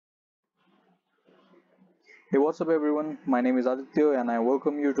Hey, what's up everyone? My name is Aditya and I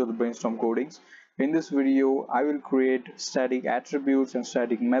welcome you to the Brainstorm Codings. In this video, I will create static attributes and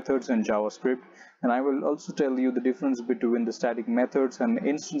static methods in JavaScript, and I will also tell you the difference between the static methods and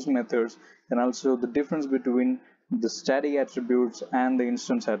instance methods, and also the difference between the static attributes and the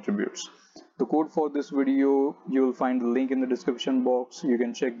instance attributes. The code for this video, you will find the link in the description box. You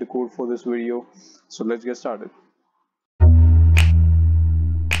can check the code for this video. So let's get started.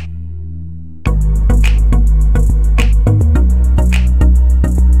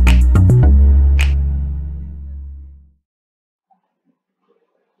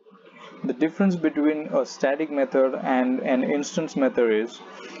 The difference between a static method and an instance method is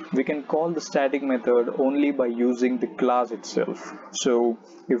we can call the static method only by using the class itself. So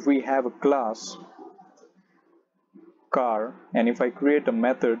if we have a class car, and if I create a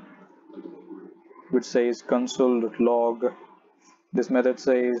method which says console.log, this method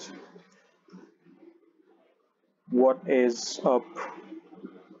says what is up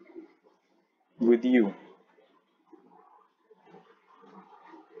with you.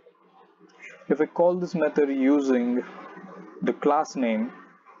 If I call this method using the class name,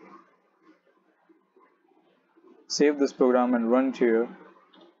 save this program and run it here,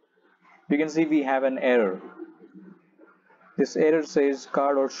 you can see we have an error. This error says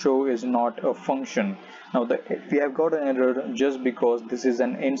car.show is not a function. Now we have got an error just because this is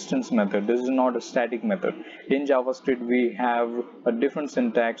an instance method. This is not a static method. In JavaScript we have a different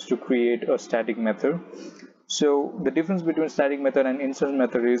syntax to create a static method. So the difference between static method and instance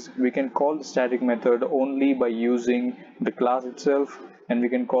method is we can call the static method only by using the class itself, and we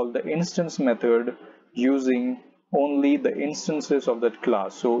can call the instance method using only the instances of that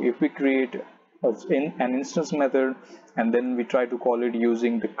class. So if we create an instance method and then we try to call it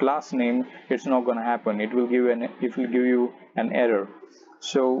using the class name, it's not going to happen. It will give you an error.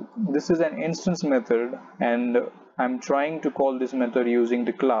 So this is an instance method and I'm trying to call this method using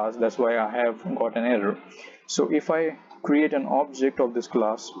the class. That's why I have got an error. So if I create an object of this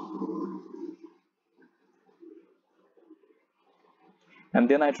class and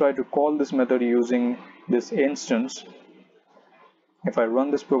then I try to call this method using this instance, if I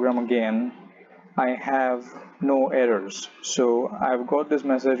run this program again, I have no errors. So I've got this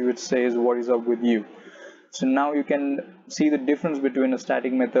message which says what is up with you. So now you can see the difference between a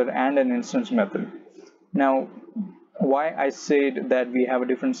static method and an instance method. Now why I said that we have a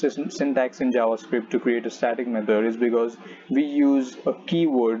different syntax in JavaScript to create a static method is because we use a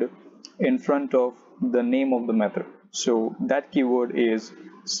keyword in front of the name of the method. So that keyword is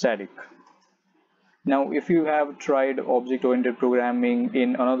static. Now if you have tried object-oriented programming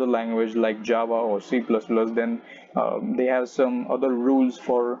in another language like Java or C++, then they have some other rules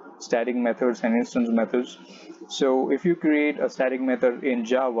for static methods and instance methods. So if you create a static method in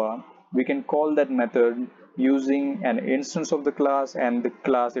Java, we can call that method using an instance of the class and the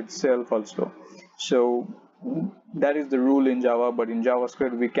class itself also. So that is the rule in Java, but in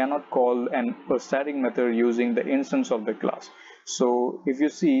JavaScript we cannot call a static method using the instance of the class. So if you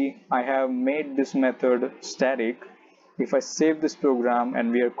see, I have made this method static. If I save this program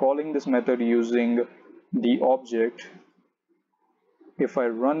and we are calling this method using the object, if I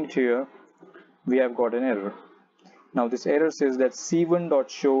run it here, we have got an error. Now this error says that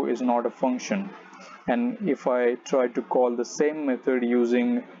c1.show is not a function, and if I try to call the same method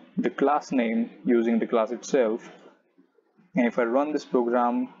using the class name, using the class itself, and if I run this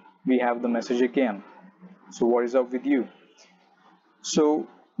program, we have the message again. So what is up with you? So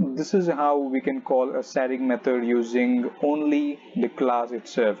this is how we can call a static method using only the class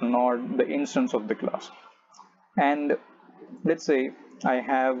itself, not the instance of the class. And let's say I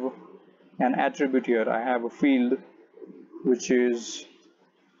have an attribute here. I have a field which is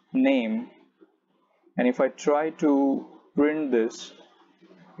name, and if I try to print this,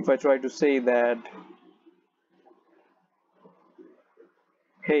 if I try to say that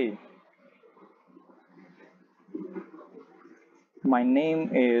hey, my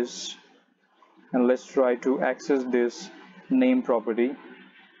name is, and let's try to access this name property.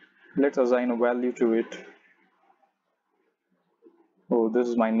 Let's assign a value to it. Oh, this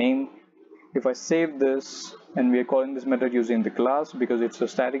is my name. If I save this, and we are calling this method using the class because it's a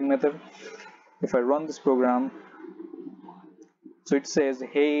static method. If I run this program, so it says,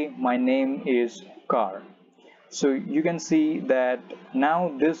 hey, my name is car. So you can see that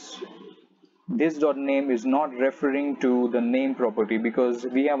now this name is not referring to the name property because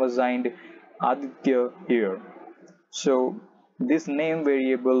we have assigned Aditya here. So this name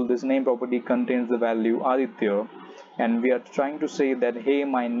variable, this name property contains the value Aditya, and we are trying to say that hey,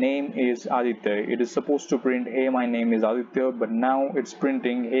 my name is Aditya. It is supposed to print hey, my name is Aditya, but now it's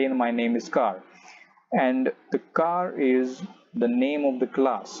printing hey, my name is car. and the car is the name of the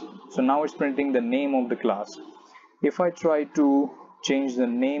class. So now it's printing the name of the class. If I try to change the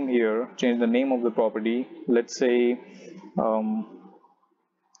name here, change the name of the property, let's say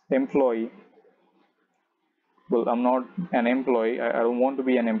employee. Well, I'm not an employee, I don't want to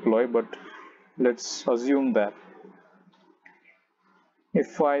be an employee, but let's assume that.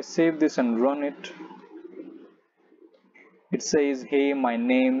 If I save this and run it, it says, hey, my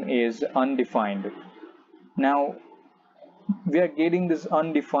name is undefined. Now we are getting this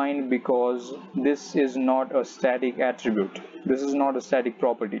undefined because this is not a static attribute. This is not a static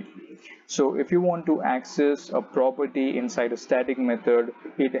property. So if you want to access a property inside a static method,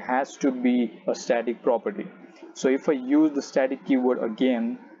 it has to be a static property. So if I use the static keyword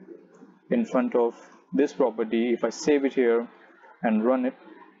again in front of this property, if I save it here and run it,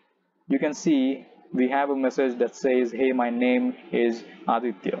 you can see we have a message that says, hey, my name is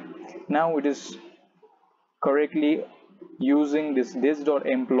Aditya. Now it is correctly using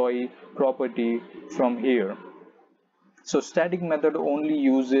this.employee property from here. So static method only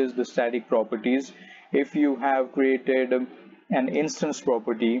uses the static properties. If you have created an instance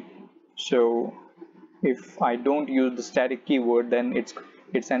property, so if I don't use the static keyword, then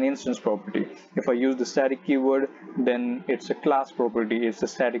it's an instance property. If I use the static keyword, then it's a class property, it's a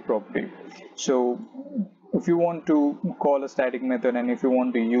static property. So if you want to call a static method and if you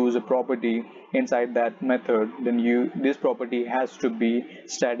want to use a property inside that method, then this property has to be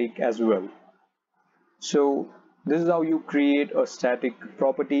static as well. So this is how you create a static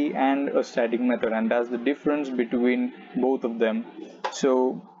property and a static method, and that's the difference between both of them.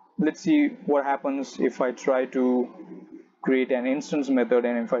 So let's see what happens if I try to create an instance method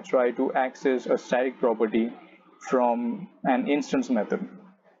and if I try to access a static property from an instance method,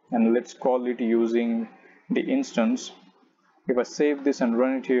 and let's call it using the instance. If I save this and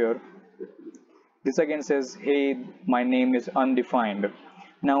run it here, this again says, hey, my name is undefined.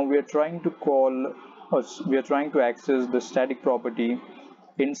 Now we are trying to access the static property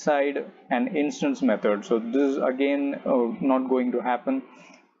inside an instance method. So this is again not going to happen.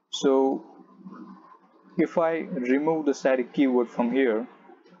 So if I remove the static keyword from here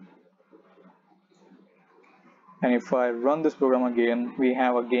and if I run this program again, we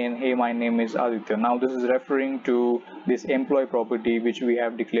have again, hey, my name is Aditya. Now this is referring to this employee property which we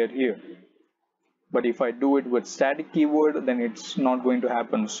have declared here. But if I do it with static keyword, then it's not going to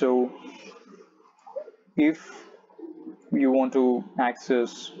happen. So if you want to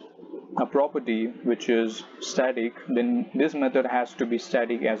access a property which is static, then this method has to be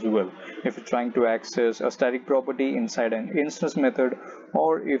static as well. If you're trying to access a static property inside an instance method,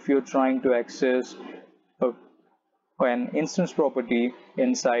 or if you're trying to access an instance property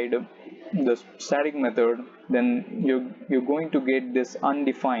inside the static method, then you're going to get this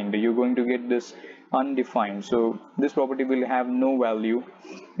undefined. So this property will have no value,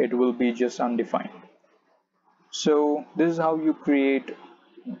 it will be just undefined. So this is how you create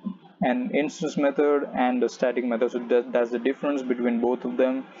an instance method and a static method. So that's the difference between both of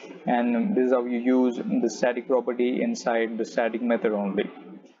them, and this is how you use the static property inside the static method only.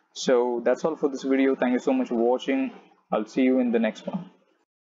 So that's all for this video. Thank you so much for watching. I'll see you in the next one.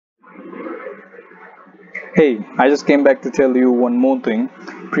 Hey, I just came back to tell you one more thing.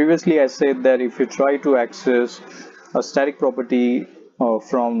 Previously I said that if you try to access a static property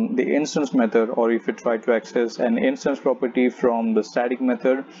from the instance method, or if you try to access an instance property from the static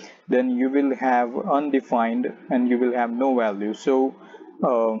method, then you will have undefined and you will have no value. So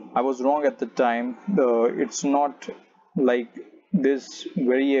I was wrong at the time. It's not like this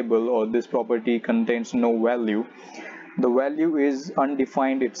variable or this property contains no value. The value is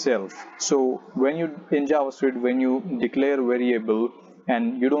undefined itself. So when you in JavaScript, when you declare a variable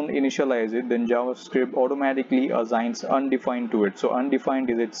and you don't initialize it, then JavaScript automatically assigns undefined to it. So undefined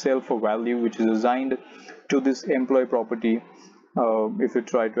is itself a value which is assigned to this employee property if you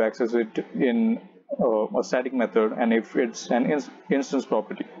try to access it in a static method, and if it's an instance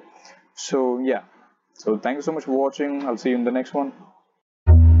property. So yeah, so thank you so much for watching. I'll see you in the next one.